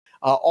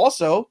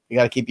Also, we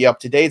got to keep you up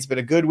to date. It's been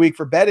a good week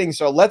for betting,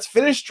 so let's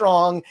finish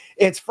strong.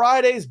 It's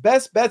Friday's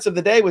best bets of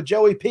the day with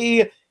Joey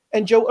P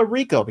and Joe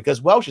Arico,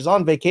 because Welsh is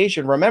on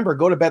vacation. Remember,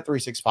 go to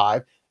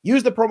bet365.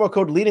 Use the promo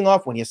code leading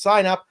off when you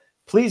sign up.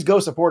 Please go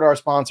support our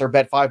sponsor,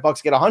 bet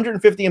 $5. Get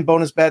 $150 in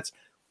bonus bets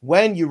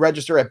when you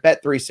register at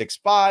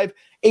bet365.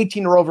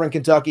 18 or over in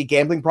Kentucky.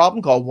 Gambling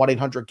problem? Call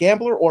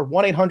 1-800-GAMBLER or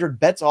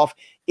 1-800-BETS-OFF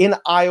in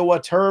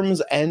Iowa.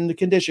 Terms and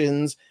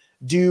conditions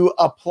do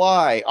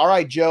apply. All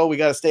right, Joe, we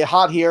got to stay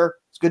hot here.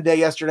 It's a good day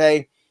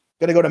yesterday.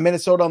 Going to go to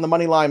Minnesota on the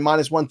money line,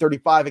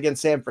 -135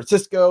 against San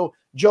Francisco.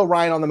 Joe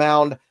Ryan on the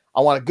mound.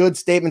 I want a good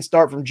statement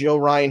start from Joe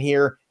Ryan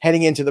here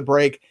heading into the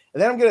break.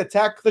 And then I'm going to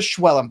attack the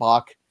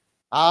Schwellenbach.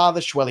 The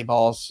Schwelly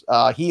balls.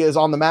 He is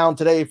on the mound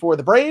today for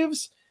the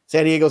Braves.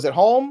 San Diego's at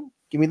home.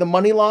 Give me the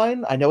money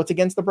line. I know it's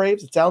against the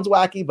Braves. It sounds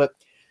wacky, but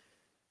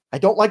I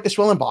don't like the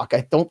Schwellenbach.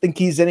 I don't think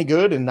he's any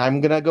good, and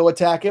I'm going to go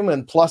attack him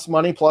and plus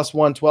money,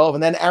 +112.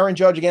 And then Aaron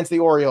Judge against the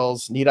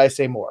Orioles. Need I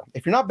say more?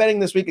 If you're not betting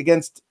this week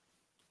against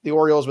the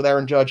Orioles with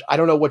Aaron Judge, I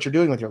don't know what you're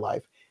doing with your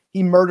life.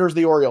 He murders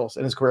the Orioles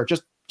in his career.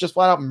 Just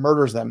flat out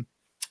murders them.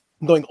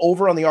 I'm going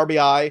over on the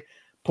RBI,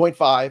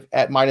 0.5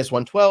 at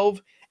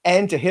 -112.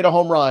 And to hit a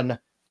home run,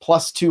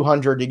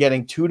 +200. You're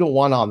getting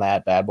 2-1 on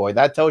that bad boy.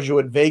 That tells you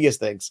what Vegas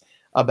thinks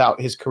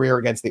about his career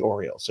against the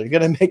Orioles. So you're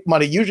going to make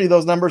money. Usually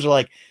those numbers are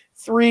like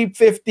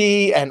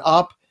 350 and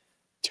up.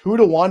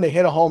 2-1 to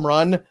hit a home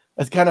run.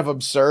 That's kind of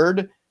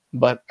absurd,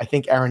 but I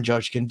think Aaron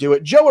Judge can do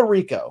it. Joe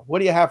Arico, what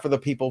do you have for the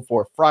people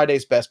for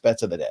Friday's best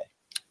bets of the day?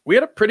 We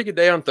had a pretty good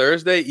day on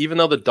Thursday. Even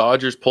though the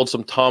Dodgers pulled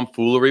some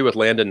tomfoolery with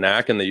Landon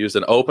Knack and they used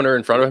an opener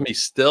in front of him, he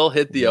still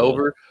hit the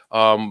over.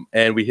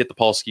 And we hit the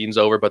Paul Skeens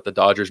over, but the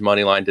Dodgers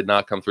money line did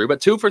not come through.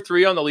 But 2 for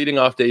 3 on the leading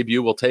off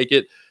debut. We'll take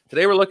it.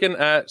 Today we're looking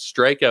at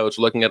strikeouts,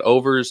 looking at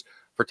overs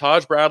for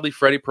Taj Bradley,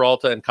 Freddie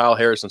Peralta, and Kyle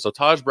Harrison. So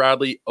Taj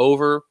Bradley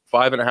over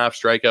 5.5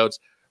 strikeouts.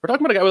 We're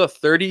talking about a guy with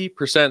a 30%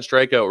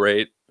 strikeout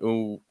rate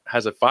who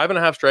has a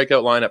 5.5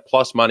 strikeout line at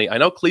plus money. I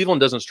know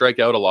Cleveland doesn't strike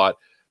out a lot,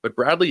 but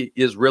Bradley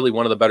is really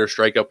one of the better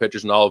strikeout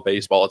pitchers in all of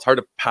baseball. It's hard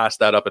to pass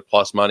that up at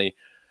plus money.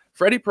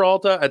 Freddie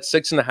Peralta at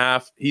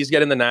 6.5, he's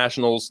getting the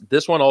Nationals.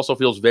 This one also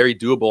feels very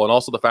doable, and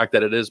also the fact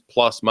that it is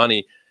plus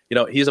money. You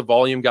know, he's a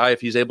volume guy.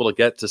 If he's able to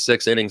get to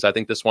 6 innings, I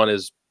think this one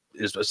is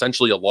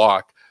essentially a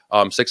lock.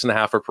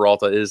 6.5 for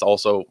Peralta is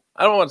also,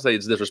 I don't want to say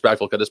it's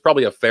disrespectful because it's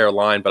probably a fair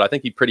line, but I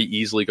think he pretty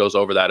easily goes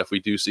over that if we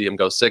do see him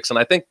go 6. And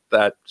I think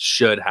that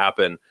should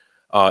happen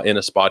in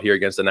a spot here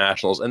against the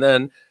Nationals. And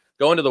then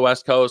going to the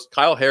West Coast,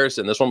 Kyle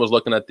Harrison. This one was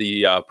looking at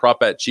the prop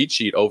bet cheat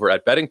sheet over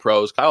at Betting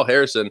Pros. Kyle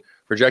Harrison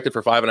projected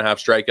for 5.5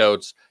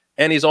 strikeouts,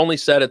 and he's only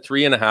set at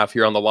 3.5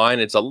 here on the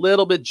line. It's a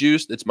little bit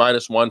juiced. It's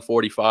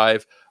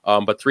 -145,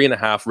 but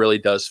 3.5 really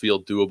does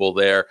feel doable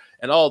there.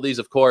 And all of these,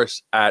 of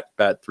course, at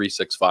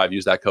Bet365.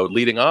 Use that code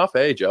leading off.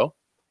 Hey, Joe.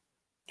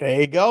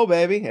 There you go,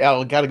 baby. Yeah,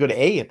 we got to go to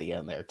A at the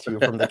end there, too,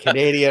 from the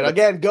Canadian.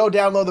 Again, go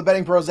download the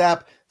Betting Pros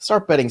app.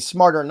 Start betting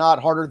smarter,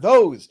 not harder.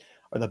 Those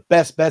are the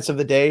best bets of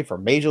the day for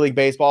Major League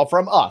Baseball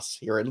from us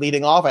here at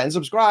Leading Off, and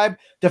subscribe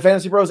to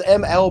Fantasy Pros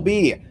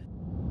MLB.